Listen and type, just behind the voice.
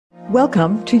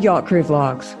Welcome to Yacht Crew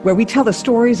Vlogs, where we tell the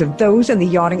stories of those in the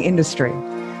yachting industry.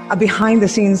 A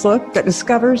behind-the-scenes look that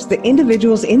discovers the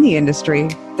individuals in the industry,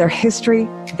 their history,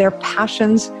 their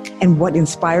passions, and what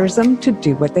inspires them to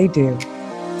do what they do.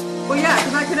 Well, yeah,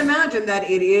 because I can imagine that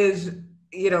it is,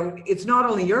 it's not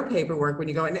only your paperwork when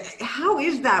you go in. How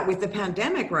is that with the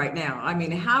pandemic right now? I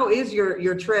mean, how is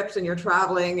your trips and your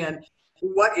traveling, and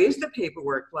what is the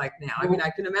paperwork like now? I mean, I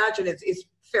can imagine it's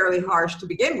fairly harsh to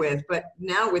begin with, but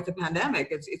now with the pandemic,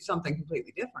 it's something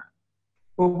completely different.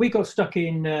 Well, we got stuck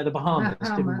in the Bahamas,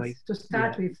 didn't we? To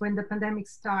start with, when the pandemic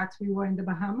starts, we were in the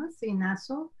Bahamas, in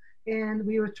Nassau, and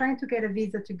we were trying to get a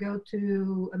visa to go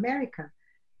to America.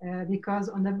 Because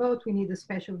on the boat we need a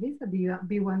special visa,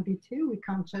 B1, B2. We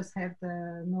can't just have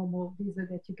the normal visa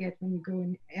that you get when you go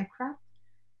in aircraft.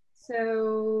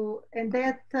 So, and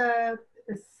that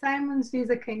Simon's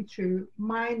visa came through.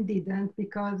 Mine didn't,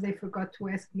 because they forgot to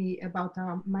ask me about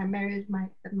my marriage,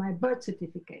 my birth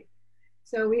certificate.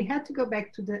 So we had to go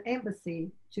back to the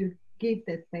embassy to give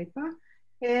that paper.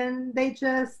 And they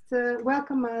just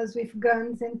welcome us with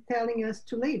guns and telling us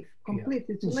to leave,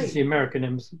 completely to leave. This is the American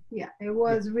embassy. Yeah, it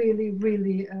was really,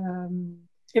 really...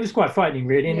 it was quite frightening,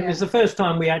 really. And yeah. It was the first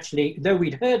time we actually, though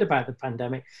we'd heard about the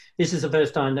pandemic, this is the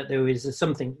first time that there was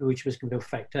something which was going to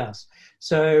affect us.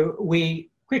 So we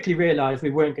quickly realized we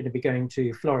weren't going to be going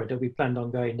to Florida. We planned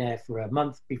on going there for a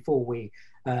month before we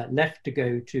left to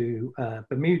go to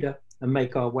Bermuda and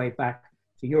make our way back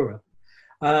to Europe.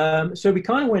 So we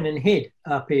kind of went and hid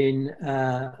up in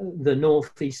the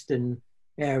northeastern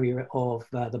area of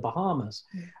the Bahamas.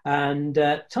 And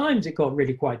at times it got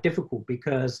really quite difficult,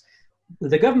 because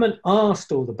the government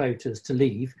asked all the boaters to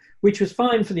leave, which was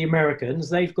fine for the Americans.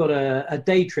 They've got a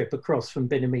day trip across from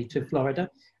Bimini to Florida,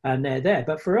 and they're there.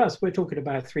 But for us, we're talking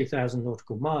about 3,000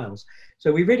 nautical miles.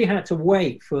 So we really had to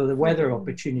wait for the weather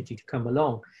opportunity to come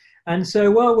along. And so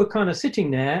while we're kind of sitting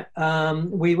there,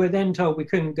 we were then told we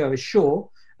couldn't go ashore.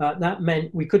 That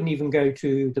meant we couldn't even go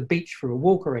to the beach for a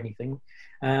walk or anything.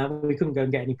 We couldn't go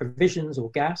and get any provisions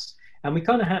or gas. And we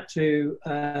kind of had to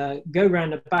go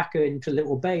around the back into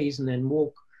little bays and then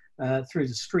walk through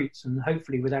the streets, and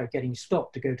hopefully without getting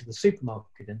stopped, to go to the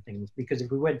supermarket and things. Because if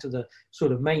we went to the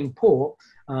sort of main port,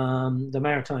 the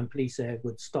maritime police there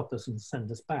would stop us and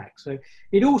send us back. So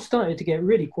it all started to get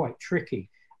really quite tricky.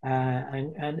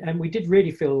 And we did really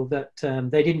feel that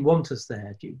they didn't want us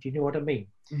there. Do you know what I mean?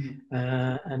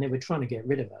 Mm-hmm. And they were trying to get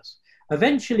rid of us.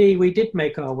 Eventually, we did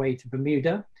make our way to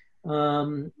Bermuda.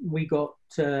 We got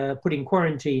put in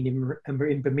quarantine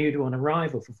in Bermuda on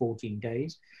arrival for 14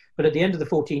 days. But at the end of the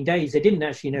 14 days, they didn't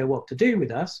actually know what to do with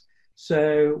us.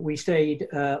 So we stayed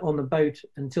on the boat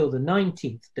until the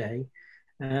 19th day.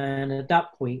 And at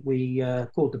that point, we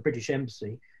called the British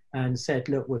Embassy and said,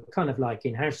 look, we're kind of like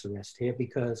in house arrest here,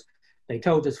 because they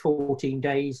told us 14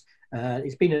 days.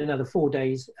 It's been another 4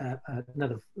 days,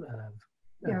 another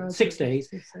 6 days,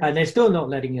 and they're still not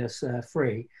letting us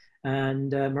free.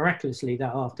 And miraculously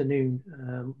that afternoon,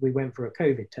 we went for a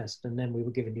COVID test, and then we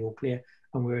were given the all clear,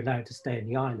 and we were allowed to stay in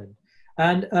the island.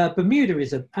 And Bermuda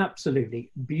is an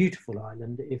absolutely beautiful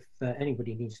island if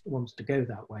anybody wants to go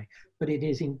that way, but it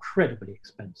is incredibly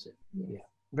expensive. Yeah,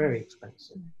 very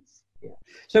expensive. Yeah.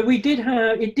 So it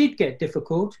did get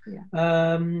difficult.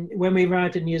 Yeah. When we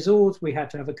arrived in the Azores, we had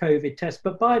to have a COVID test,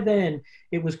 but by then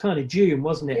it was kind of June,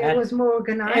 wasn't it? Yeah, it was more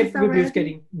organized. Everybody was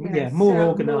getting more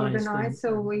organized.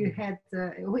 So we had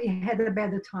a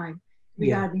better time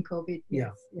regarding COVID.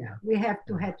 Yes. Yeah. We had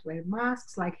to wear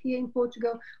masks, like here in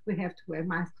Portugal. We have to wear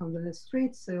masks on the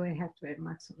streets, so we have to wear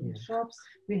masks in the shops.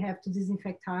 We have to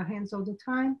disinfect our hands all the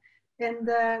time. And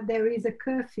there is a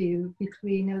curfew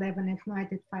between 11 at night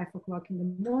and 5 o'clock in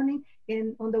the morning,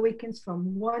 and on the weekends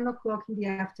from 1 o'clock in the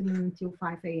afternoon until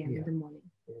 5 a.m. in the morning.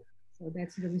 Yeah. So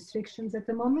that's the restrictions at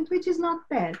the moment, which is not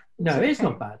bad. It's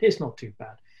not bad. It's not too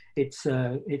bad. It's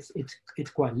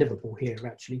quite livable here,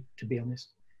 actually, to be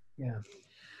honest. Yeah.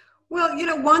 Well,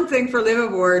 one thing for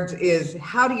liveaboards is,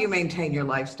 how do you maintain your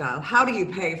lifestyle? How do you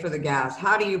pay for the gas?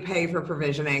 How do you pay for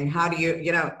provisioning? How do you,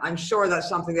 I'm sure that's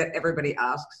something that everybody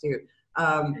asks you.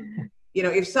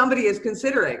 If somebody is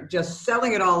considering just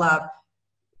selling it all up,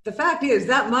 the fact is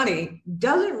that money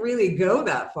doesn't really go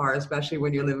that far, especially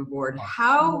when you live aboard.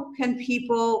 How can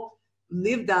people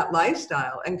live that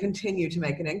lifestyle and continue to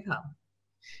make an income?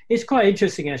 It's quite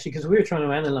interesting, actually, because we were trying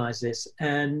to analyze this,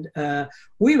 and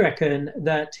we reckon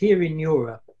that here in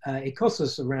Europe, it costs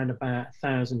us around about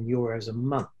 €1,000 a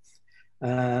month.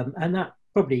 And that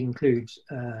probably includes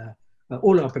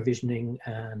all our provisioning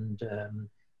and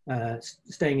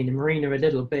staying in the marina a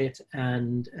little bit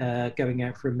and going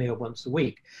out for a meal once a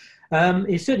week.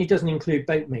 It certainly doesn't include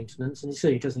boat maintenance, and it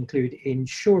certainly doesn't include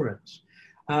insurance.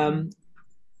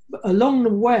 Along the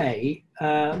way,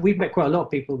 we've met quite a lot of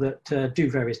people that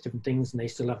do various different things and they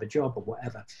still have a job or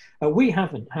whatever. We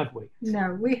haven't, have we?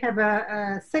 No, we have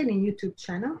a sailing YouTube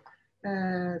channel,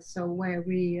 so where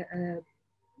we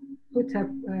put up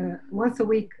once a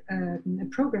week a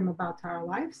program about our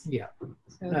lives. Yeah,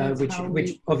 so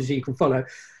which obviously you can follow.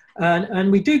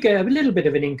 And we do get a little bit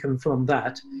of an income from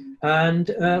that.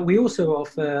 And we also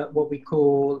offer what we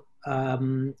call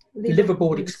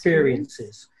liveaboard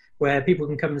experiences, where people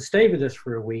can come and stay with us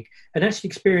for a week and actually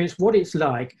experience what it's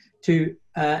like to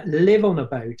live on a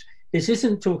boat. This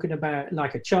isn't talking about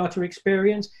like a charter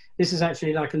experience. This is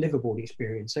actually like a liveaboard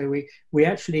experience. So we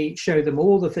actually show them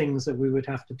all the things that we would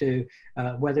have to do,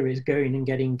 whether it's going and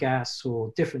getting gas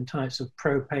or different types of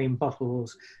propane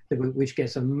bottles, which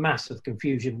gets a massive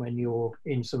confusion when you're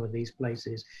in some of these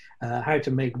places, how to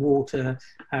make water,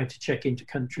 how to check into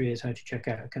countries, how to check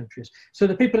out of countries, so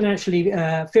that people can actually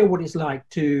feel what it's like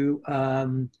to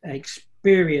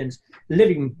experience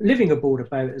living aboard a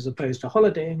boat as opposed to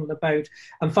holidaying on a boat,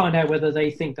 and find out whether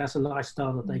they think that's a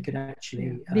lifestyle that they could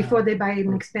actually before they buy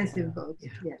an expensive boat.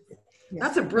 Yes.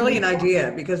 That's a brilliant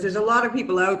idea, because there's a lot of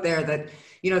people out there that,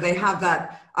 you know, they have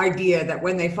that idea that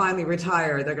when they finally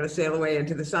retire, they're going to sail away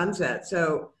into the sunset.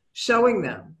 So showing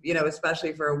them, you know,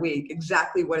 especially for a week,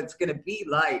 exactly what it's going to be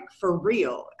like for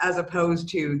real, as opposed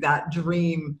to that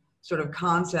dream sort of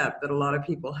concept that a lot of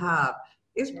people have,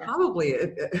 is probably a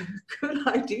good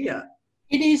idea.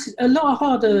 It is a lot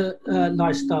harder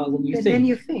lifestyle than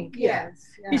you think. Yes.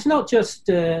 Yeah. It's not just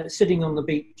sitting on the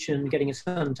beach and getting a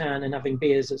suntan and having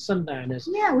beers at sundowners.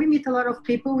 Yeah, we meet a lot of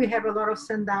people. We have a lot of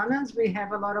sundowners. We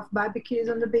have a lot of barbecues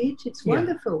on the beach. It's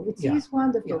wonderful. It is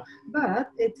wonderful. Yeah.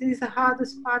 But it is the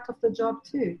hardest part of the job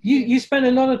too. You spend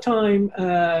a lot of time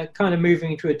kind of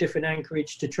moving to a different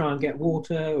anchorage to try and get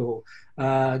water, or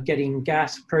getting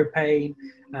gas, propane.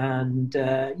 And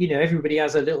you know, everybody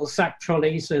has a little sack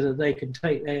trolley so that they can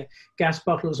take their gas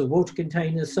bottles or water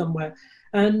containers somewhere.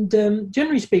 And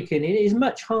generally speaking, it is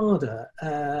much harder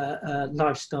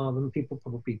lifestyle than people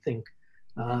probably think,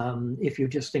 if you're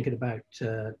just thinking about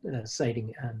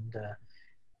sailing and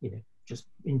you know, just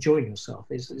enjoying yourself.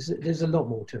 There's a lot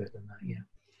more to it than that. Yeah.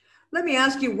 Let me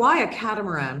ask you, why a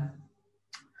catamaran?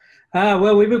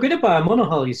 Well, we were going to buy a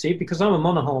monohull, you see, because I'm a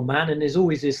monohull man, and there's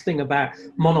always this thing about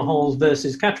monohulls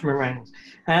versus catamarans.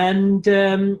 And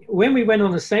when we went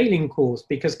on a sailing course,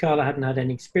 because Carla hadn't had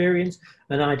any experience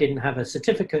and I didn't have a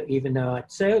certificate, even though I'd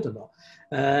sailed a lot,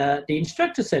 the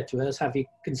instructor said to us, "Have you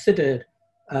considered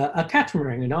a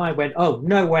catamaran?" And I went, "Oh,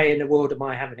 no way in the world am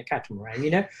I having a catamaran.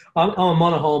 You know, I'm a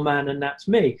monohull man, and that's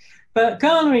me." But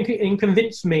Carla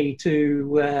convinced me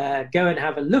to go and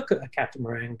have a look at a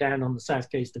catamaran down on the south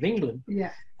coast of England.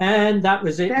 Yeah. And that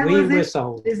was it. We were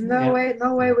sold. There's no way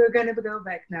we're going to go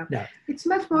back now. No. It's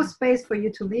much more space for you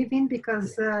to live in,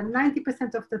 because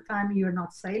 90% of the time you're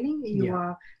not sailing. You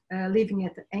are living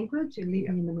at the anchorage, you're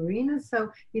living in the marina. So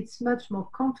it's much more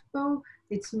comfortable.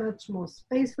 It's much more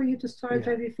space for you to storage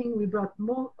everything. We brought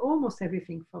almost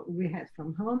everything we had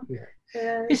from home.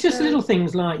 Yeah. It's just little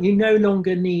things like you no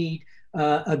longer need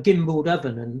a gimbaled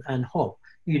oven and hob.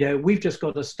 You know, we've just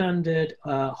got a standard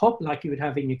hob like you would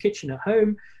have in your kitchen at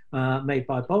home, made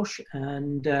by Bosch,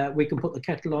 and we can put the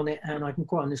kettle on it, and I can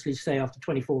quite honestly say after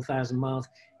 24,000 miles,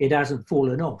 it hasn't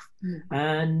fallen off.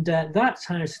 And that's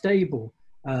how stable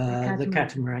the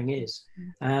catamaran is.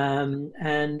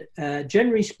 And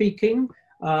generally speaking,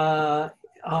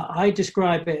 I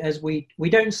describe it as we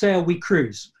don't sail, we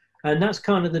cruise. And that's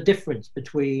kind of the difference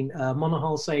between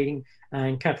monohull sailing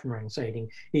and catamaran sailing,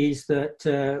 is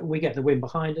that we get the wind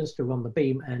behind us to run the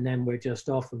beam, and then we're just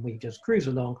off and we just cruise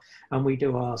along, and we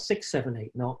do our 6, 7,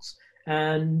 8 knots.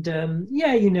 And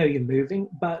yeah, you know, you're moving,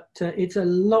 but it's a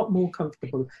lot more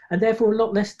comfortable and therefore a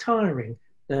lot less tiring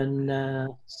than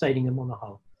sailing a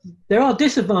monohull. There are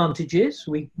disadvantages.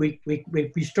 We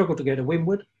struggle to go to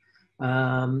windward.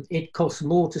 It costs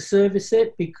more to service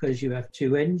it because you have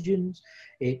 2 engines.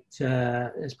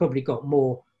 It's probably got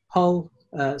more hull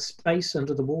space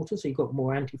under the water, so you've got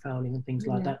more anti-fouling and things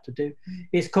like that to do.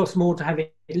 It costs more to have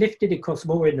it lifted. It costs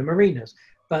more in the marinas.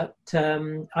 But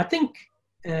I think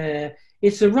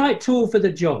it's the right tool for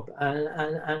the job,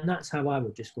 and that's how I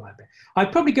would describe it.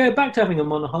 I'd probably go back to having a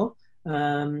monohull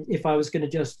if I was going to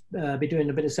just be doing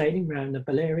a bit of sailing around the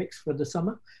Balearics for the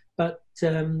summer. But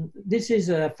this is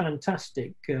a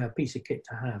fantastic piece of kit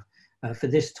to have for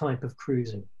this type of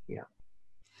cruising. Yeah.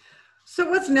 So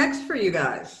what's next for you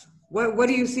guys? What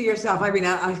do you see yourself? I mean,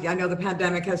 I know the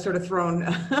pandemic has sort of thrown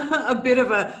a bit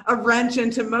of a wrench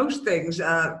into most things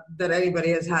that anybody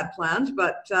has had planned.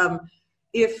 But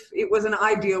if it was an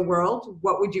ideal world,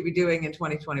 what would you be doing in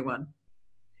 2021?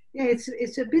 Yeah,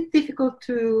 it's a bit difficult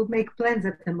to make plans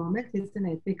at the moment, isn't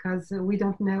it? Because we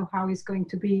don't know how it's going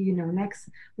to be, you know, next.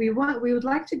 We would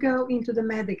like to go into the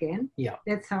Med again. Yeah.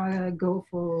 That's our goal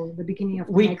for the beginning of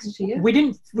next year. We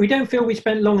don't feel we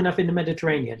spent long enough in the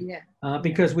Mediterranean. Yeah.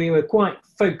 Because we were quite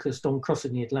focused on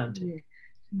crossing the Atlantic. Yeah.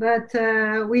 But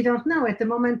we don't know. At the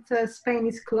moment, Spain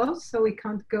is closed, so we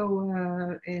can't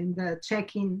go and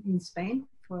check in Spain,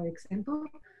 for example.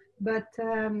 But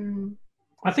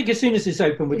I think as soon as it's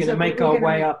open, we're going to make our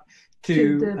way up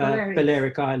to the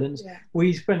Balearic Islands. Yeah.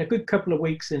 We spent a good couple of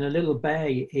weeks in a little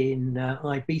bay in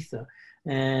Ibiza,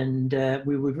 and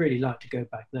we would really like to go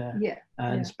back there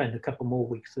and spend a couple more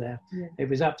weeks there. Yeah. It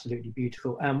was absolutely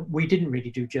beautiful. We didn't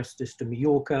really do justice to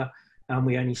Mallorca, and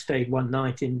we only stayed one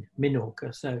night in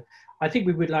Minorca. So I think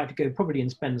we would like to go probably and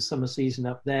spend the summer season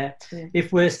up there. Yeah.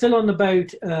 If we're still on the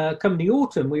boat come the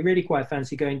autumn, we really quite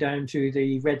fancy going down to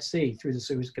the Red Sea through the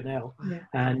Suez Canal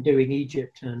and doing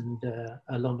Egypt and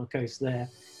along the coast there,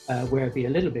 where it'd be a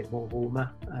little bit more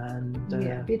warmer. And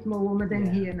a bit more warmer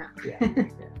than here now.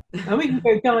 And we can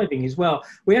go diving as well.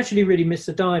 We actually really miss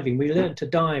the diving. We learned to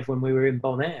dive when we were in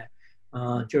Bonaire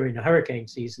during the hurricane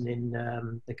season in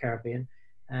the Caribbean.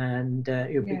 And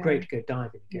it would be great to go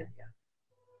diving again.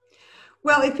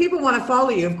 Well, if people want to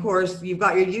follow you, of course, you've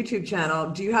got your YouTube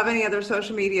channel. Do you have any other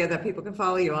social media that people can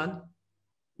follow you on?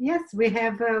 Yes, we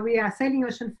have. We are Sailing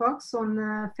Ocean Fox on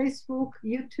Facebook,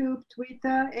 YouTube,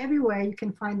 Twitter, everywhere you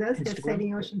can find us. That's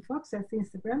Sailing Ocean Fox. That's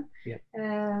Instagram.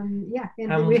 And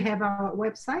we have our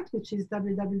website, which is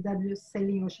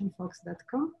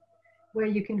www.sailingoceanfox.com, where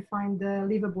you can find the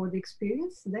liveaboard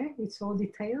experience there. It's all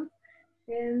detailed.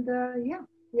 And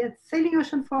Sailing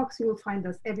Ocean Fox, you will find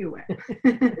us everywhere.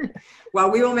 Well,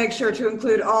 we will make sure to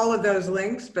include all of those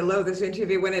links below this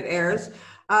interview when it airs.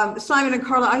 Simon and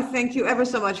Carla, I thank you ever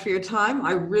so much for your time.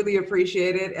 I really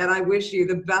appreciate it. And I wish you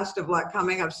the best of luck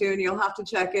coming up soon. You'll have to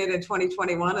check in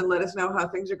 2021 and let us know how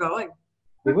things are going.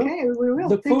 We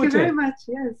will. Thank you very much.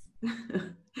 Yes.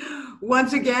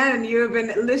 Once again, you have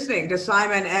been listening to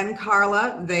Simon and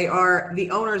Carla. They are the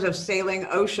owners of Sailing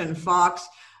Ocean Fox.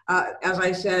 As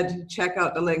I said, check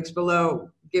out the links below,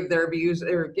 give their views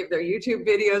or give their YouTube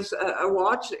videos a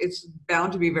watch. It's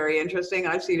bound to be very interesting.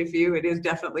 I've seen a few. It is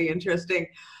definitely interesting.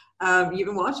 You've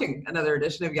been watching another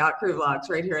edition of Yacht Crew Vlogs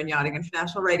right here on Yachting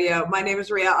International Radio. My name is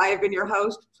Ria. I have been your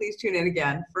host. Please tune in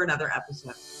again for another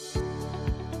episode.